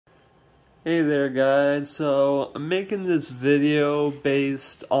Hey there guys, so I'm making this video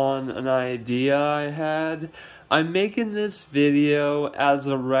based on an idea I had. I'm making this video as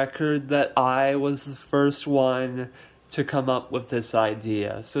a record that I was the first one to come up with this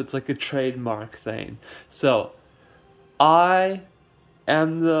idea. So it's like a trademark thing. So, I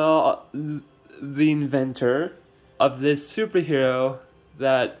am the inventor of this superhero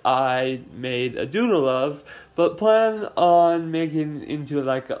that I made a doodle of, but plan on making into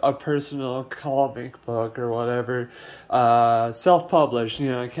like a personal comic book or whatever, self-published.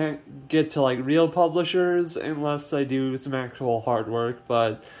 You know, I can't get to like real publishers unless I do some actual hard work,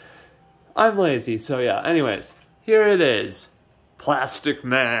 but I'm lazy, so yeah. Anyways, here it is. Plastic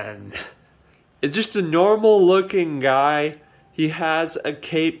Man. It's just a normal looking guy. He has a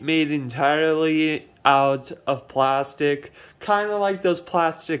cape made entirely out of plastic, kind of like those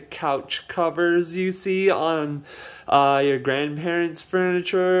plastic couch covers you see on your grandparents'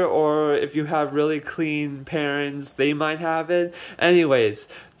 furniture, or if you have really clean parents, they might have it. Anyways,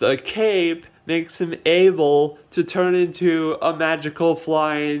 the cape makes him able to turn into a magical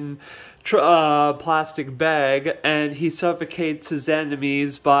flying plastic bag, and he suffocates his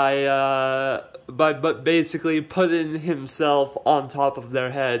enemies by basically putting himself on top of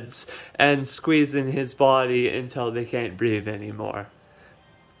their heads and squeezing his body until they can't breathe anymore.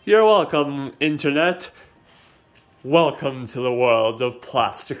 You're welcome, Internet. Welcome to the world of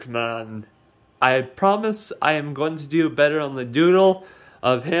Plastic Man. I promise I am going to do better on the doodle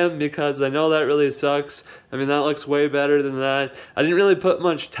of him, because I know that really sucks. I mean, that looks way better than that. I didn't really put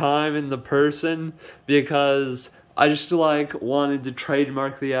much time in the person because I just wanted to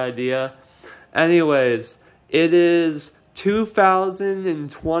trademark the idea. Anyways, it is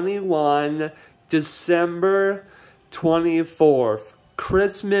 2021, December 24th,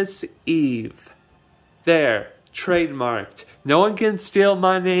 Christmas Eve. There, trademarked. No one can steal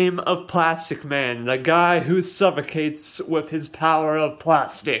my name of Plastic Man, the guy who suffocates with his power of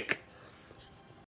plastic.